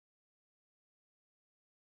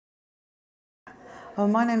Well,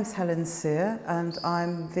 my name's Helen Sear and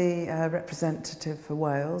I'm the representative for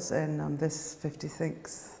Wales in this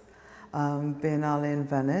 56th Biennale in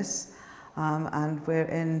Venice, and we're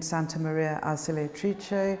in Santa Maria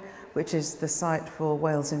Ausiliatrice, which is the site for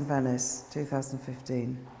Wales in Venice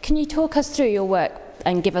 2015. Can you talk us through your work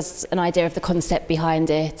and give us an idea of the concept behind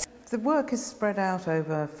it? The work is spread out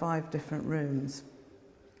over 5 different rooms,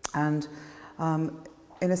 and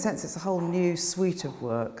in a sense it's a whole new suite of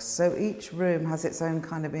works. So each room has its own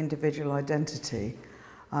kind of individual identity,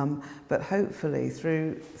 but hopefully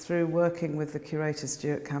through working with the curator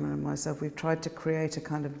Stuart Cameron and myself, we've tried to create a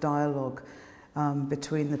kind of dialogue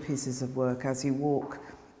between the pieces of work as you walk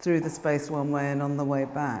through the space one way and on the way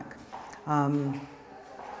back. The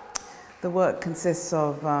work consists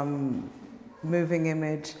of moving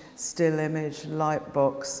image, still image,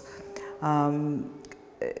 lightbox,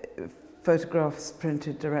 photographs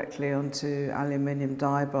printed directly onto aluminium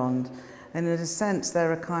dye bond, and in a sense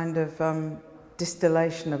they're a kind of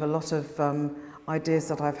distillation of a lot of ideas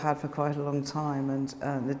that I've had for quite a long time, and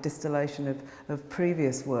the distillation of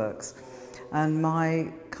previous works, and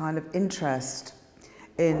my kind of interest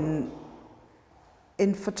in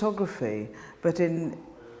photography, but in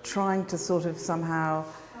trying to sort of somehow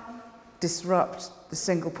disrupt the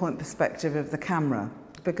single point perspective of the camera.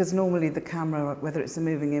 Because normally the camera, whether it's a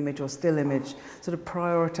moving image or still image, sort of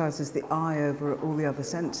prioritizes the eye over all the other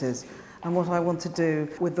senses. And what I want to do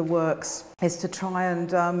with the works is to try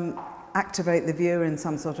and activate the viewer in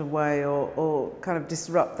some sort of way, or kind of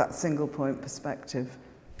disrupt that single point perspective.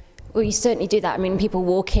 Well, you certainly do that. I mean, people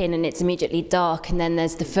walk in and it's immediately dark, and then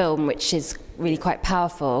there's the film, which is really quite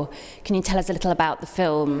powerful. Can you tell us a little about the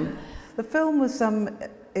film? The film was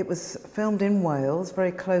it was filmed in Wales,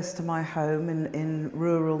 very close to my home in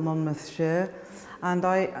rural Monmouthshire, and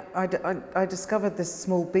I discovered this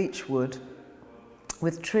small beech wood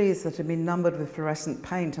with trees that had been numbered with fluorescent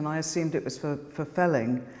paint, and I assumed it was for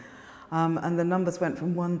felling. And the numbers went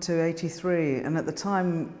from 1 to 83, and at the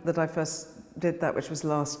time that I first did that, which was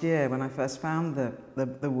last year when I first found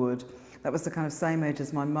the wood, that was the kind of same age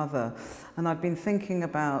as my mother, and I'd been thinking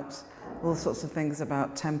about all sorts of things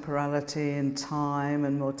about temporality and time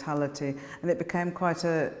and mortality, and it became quite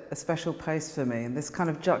a special place for me, and this kind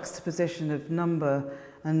of juxtaposition of number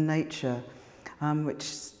and nature,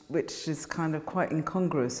 which is kind of quite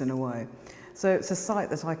incongruous in a way. So it's a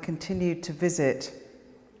site that I continued to visit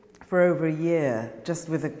for over a year, just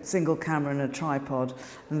with a single camera and a tripod,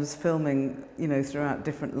 and was filming, you know, throughout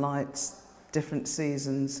different lights, different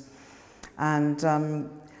seasons, and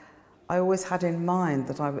I always had in mind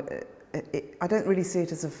that I don't really see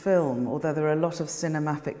it as a film, although there are a lot of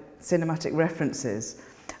cinematic references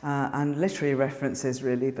and literary references,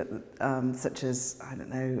 really, but such as, I don't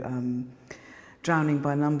know, Drowning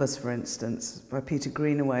by Numbers, for instance, by Peter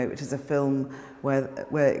Greenaway, which is a film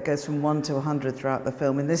where it goes from 1 to 100 throughout the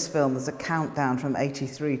film. In this film, there's a countdown from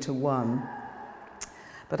 83 to 1.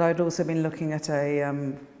 But I'd also been looking at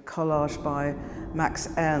a collage by Max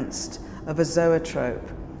Ernst of a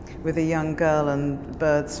zoetrope, with a young girl and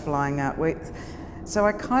birds flying out. So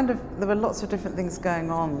there were lots of different things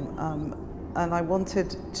going on, and I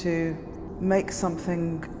wanted to make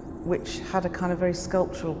something which had a kind of very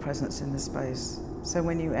sculptural presence in the space. So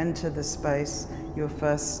when you enter the space, you're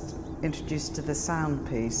first introduced to the sound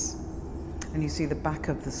piece, and you see the back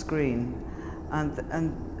of the screen,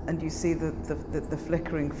 and you see the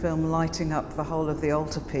flickering film lighting up the whole of the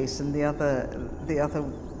altarpiece and the other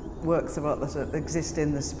works of art that exist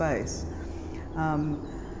in the space.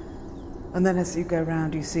 And then as you go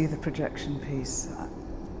around, you see the projection piece.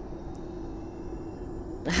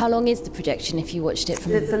 How long is the projection if you watched it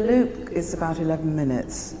from... The loop is about 11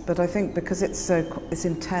 minutes, but I think because it's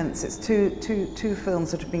intense, it's two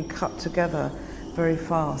films that have been cut together very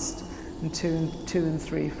fast in two and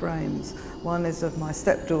three frames. One is of my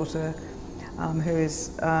stepdaughter, who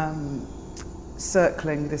is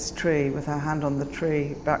circling this tree with her hand on the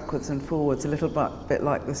tree backwards and forwards, a little bit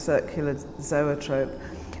like the circular zoetrope,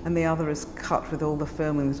 and the other is cut with all the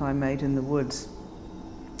filming that I made in the woods,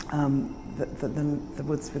 the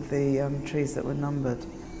woods with the trees that were numbered,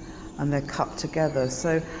 and they're cut together.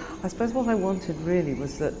 So I suppose what I wanted really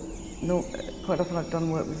was that, quite often I've done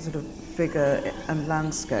work with sort of figure and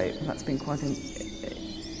landscape, and that's been quite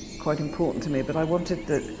important to me, but I wanted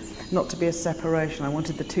that not to be a separation. I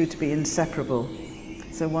wanted the two to be inseparable.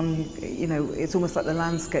 So one, you know, it's almost like the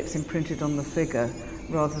landscape's imprinted on the figure,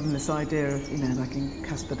 rather than this idea of, you know, like in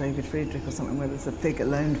Caspar David Friedrich or something, where there's a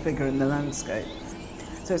lone figure in the landscape.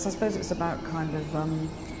 So I suppose it's about kind of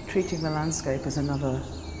treating the landscape as another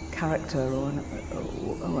character or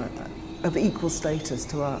of equal status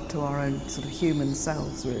to our own sort of human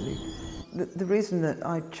selves, really. the reason that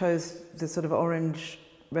I chose the sort of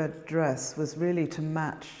orange-red dress was really to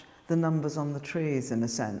match the numbers on the trees in a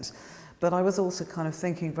sense. But I was also kind of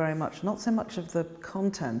thinking very much, not so much of the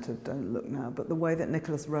content of Don't Look Now, but the way that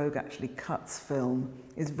Nicholas Roeg actually cuts film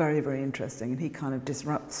is very, very interesting, and he kind of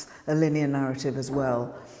disrupts a linear narrative as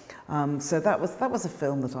well. So that was a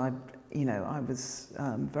film that I was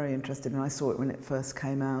very interested in. I saw it when it first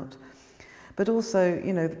came out. But also,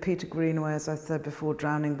 the Peter Greenaway, as I said before,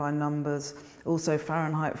 Drowning by Numbers, also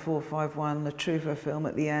Fahrenheit 451, the Truffaut film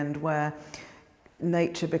at the end, where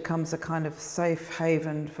nature becomes a kind of safe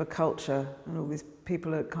haven for culture, and all these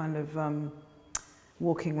people are kind of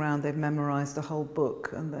walking around, they've memorized a whole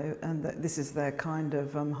book, and this is their kind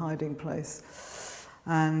of hiding place.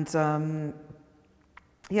 And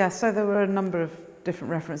yeah, so there were a number of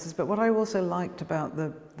different references, but what I also liked about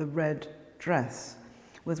the red dress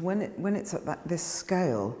was when it's at this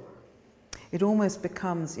scale, it almost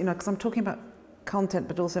becomes, because I'm talking about content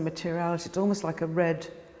but also materiality, it's almost like a red,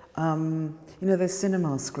 those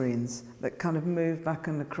cinema screens that kind of move back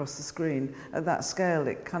and across the screen. At that scale,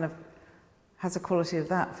 it kind of has a quality of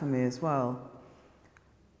that for me as well.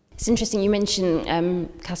 It's interesting, you mentioned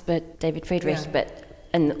Caspar David Friedrich, Yeah.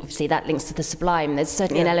 and obviously that links to the sublime. There's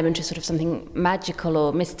certainly an element of sort of something magical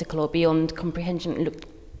or mystical or beyond comprehension. It looked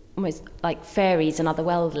almost like fairies and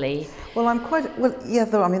otherworldly. Well,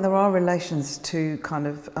 there are relations to kind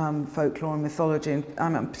of folklore and mythology, and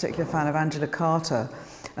I'm a particular fan of Angela Carter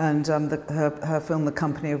and her film The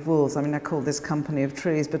Company of Wolves. I call this Company of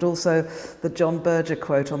Trees, but also the John Berger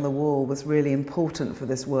quote on the wall was really important for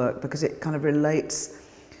this work because it kind of relates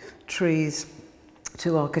trees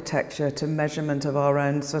to architecture, to measurement of our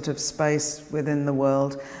own sort of space within the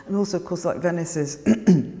world, and also, of course, like Venice is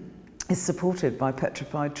supported by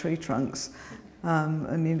petrified tree trunks,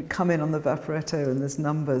 and you come in on the Vaporetto and there's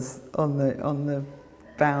numbers on the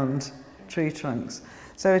bound tree trunks.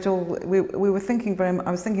 So we were thinking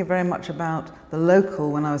I was thinking very much about the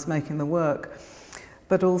local when I was making the work,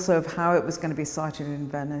 but also of how it was going to be sited in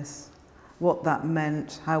Venice, what that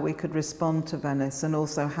meant, how we could respond to Venice, and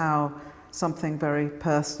also how something very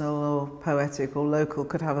personal or poetic or local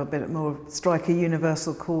could have a bit more, strike a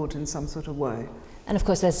universal chord in some sort of way. And of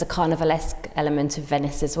course there's the carnivalesque element of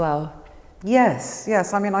Venice as well. Yes.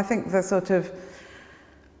 I think the sort of,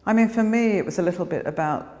 for me it was a little bit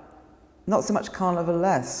about, not so much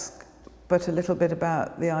carnivalesque, but a little bit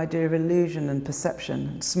about the idea of illusion and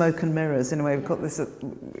perception, smoke and mirrors. In a way,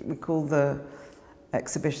 we call the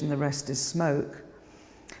exhibition The Rest is Smoke.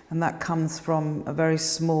 And that comes from a very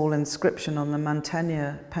small inscription on the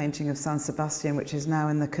Mantegna painting of St Sebastian, which is now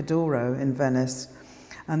in the Caetera in Venice.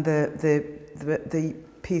 And the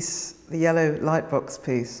piece, the yellow lightbox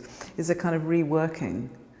piece, is a kind of reworking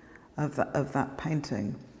of that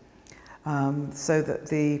painting, so that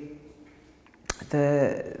the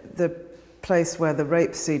place where the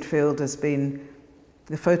rapeseed field has been,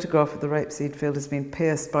 the photograph of the rapeseed field has been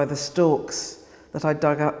pierced by the stalks that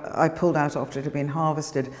I pulled out after it had been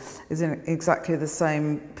harvested, is in exactly the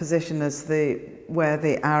same position as where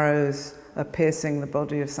the arrows are piercing the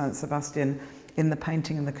body of St Sebastian in the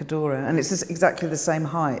painting in the Caetera, and it's just exactly the same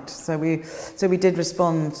height. So we did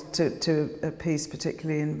respond to a piece,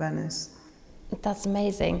 particularly in Venice. That's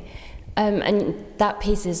amazing. And that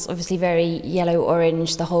piece is obviously very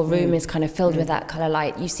yellow-orange. The whole room is kind of filled with that colour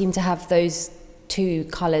light. You seem to have those two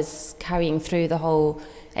colours carrying through the whole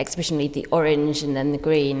exhibition, the orange and then the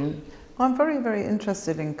green. I'm very, very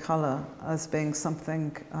interested in colour as being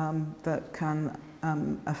something that can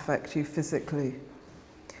affect you physically.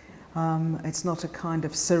 It's not a kind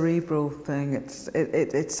of cerebral thing.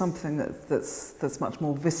 It's something that's much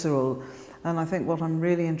more visceral. And I think what I'm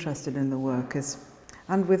really interested in the work is,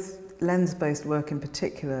 and with lens-based work in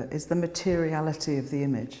particular, is the materiality of the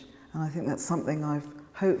image. And I think that's something I've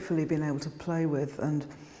hopefully been able to play with and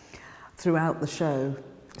throughout the show.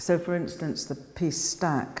 So, for instance, the piece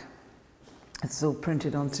Stack, it's all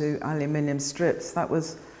printed onto aluminium strips. That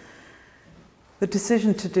was, the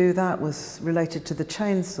decision to do that was related to the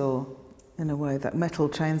chainsaw, in a way, that metal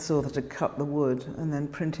chainsaw that had cut the wood, and then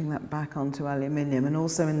printing that back onto aluminium. And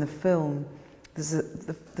also in the film, the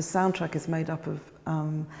soundtrack is made up of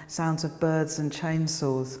sounds of birds and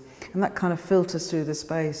chainsaws, and that kind of filters through the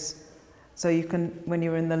space. So you can, when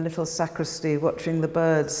you're in the little sacristy watching the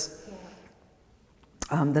birds,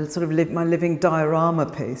 the sort of my living diorama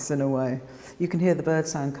piece, in a way, you can hear the bird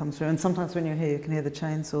sound come through, and sometimes when you're here you can hear the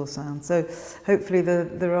chainsaw sound. So hopefully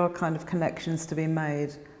there are kind of connections to be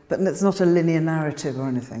made, but it's not a linear narrative or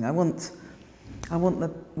anything. I want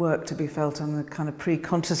the work to be felt on a kind of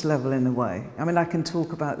pre-conscious level, in a way. I mean, I can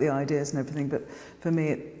talk about the ideas and everything, but for me,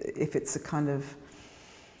 if it's a kind of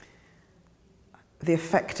the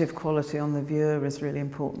effective quality on the viewer is really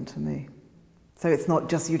important to me. So it's not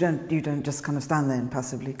just, you don't just kind of stand there and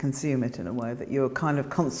passively consume it in a way, that you're kind of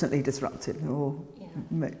constantly disrupted or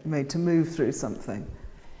made to move through something.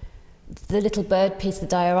 The little bird piece, the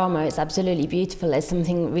diorama, is absolutely beautiful. There's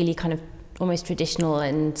something really kind of almost traditional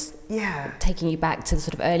and taking you back to the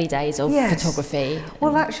sort of early days of photography.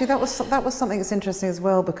 Well, actually, that was something that's interesting as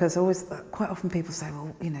well, because quite often people say,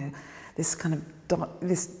 well, you know, this kind of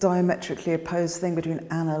this diametrically opposed thing between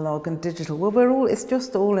analog and digital. Well, it's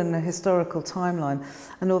just all in a historical timeline,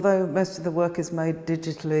 and although most of the work is made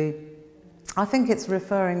digitally, I think it's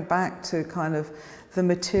referring back to kind of the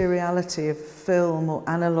materiality of film or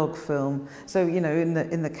analog film. So, you know, in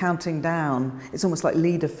the counting down, it's almost like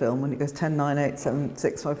leader film when it goes 10, 9, 8, 7,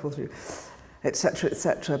 6, 5, 4, 3, etc.,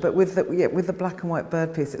 etc. But with the black and white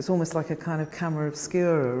bird piece, it's almost like a kind of camera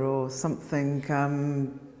obscura or something.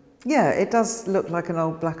 It does look like an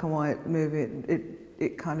old black and white movie.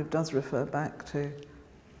 It kind of does refer back to